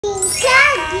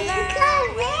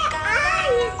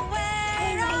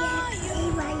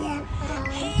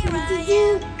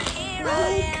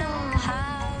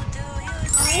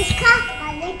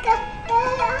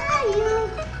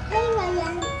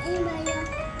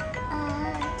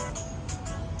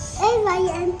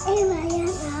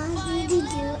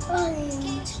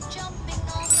Orange.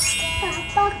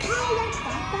 Papa color,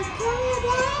 where are you?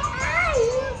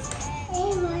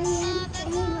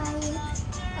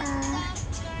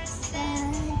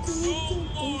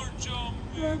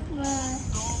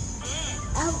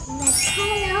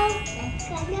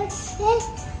 The color, where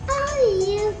are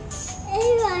you?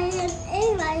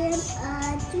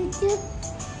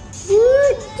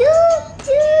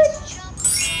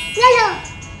 Yellow.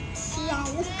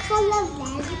 Yellow color, where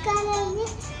are you?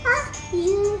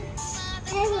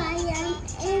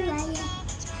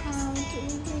 How do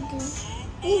you do?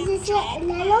 Is it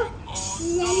yellow?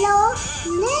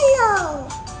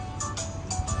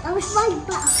 That was my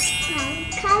box.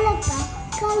 Color, where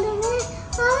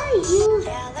are you?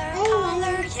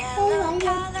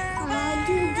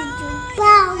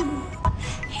 Brown.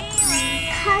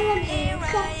 Color, where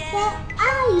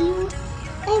are you?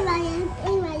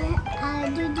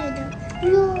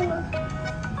 Blue.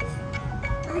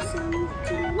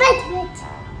 Red.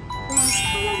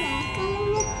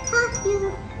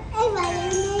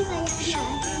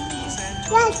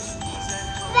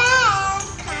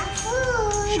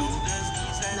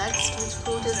 Next, which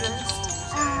fruit is this?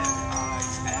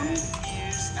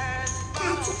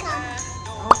 Capsicum.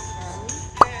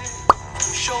 Okay.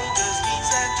 Shoulders,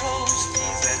 knees and toes,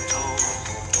 knees and toes.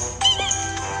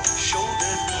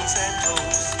 Shoulders, knees and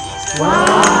toes, knees and toes.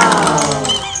 Wow!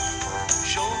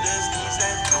 Shoulders, knees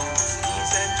and toes,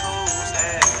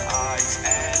 and eyes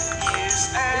and ears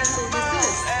and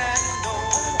mouth and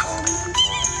nose.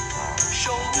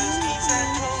 Shoulders, knees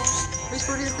and toes. Which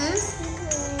fruit is this?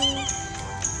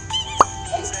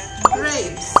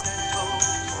 Grapes.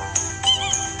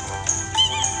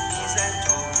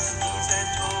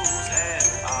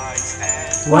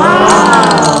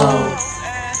 Wow!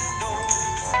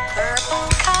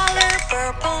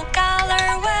 Purple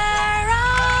color, where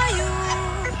are you?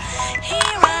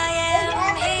 Here I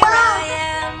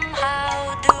am,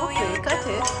 how do you Okay, cut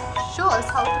it. Show us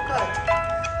how to cut.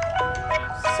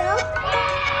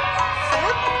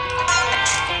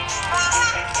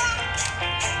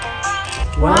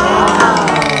 Wow!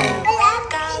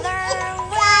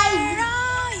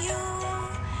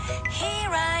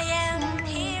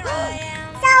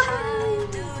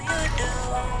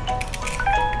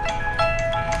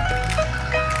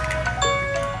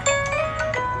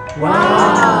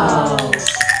 Wow!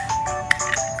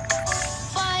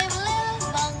 5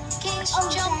 little monkeys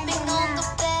jumping on the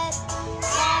bed.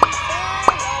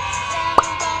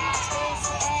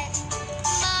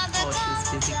 Oh,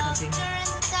 she's busy cutting.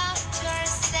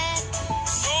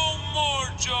 No more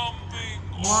jumping.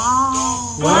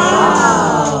 Wow!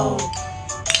 Wow!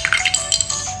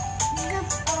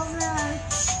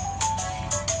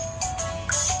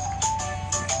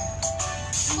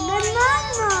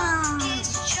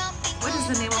 What is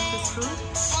the name of this fruit?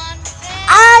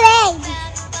 Orange.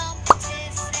 No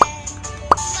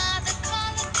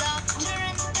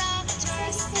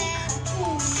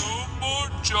more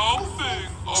jumping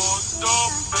on the bed. So,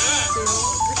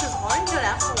 this is orange or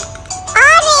apple?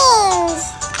 Orange.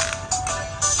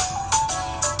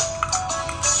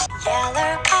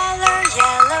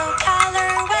 Yellow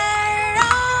color, where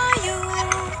are you?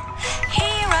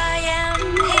 Here I am,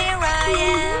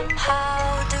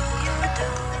 how do you do?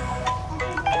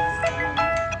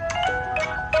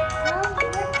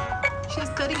 She's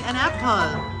cutting an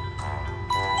apple.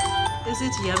 Is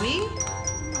it yummy?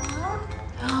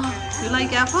 You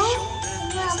like apple?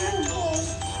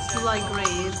 You like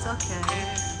grapes? Okay.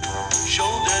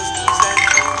 Shoulders, knees and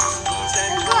toes,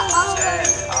 and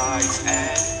eyes and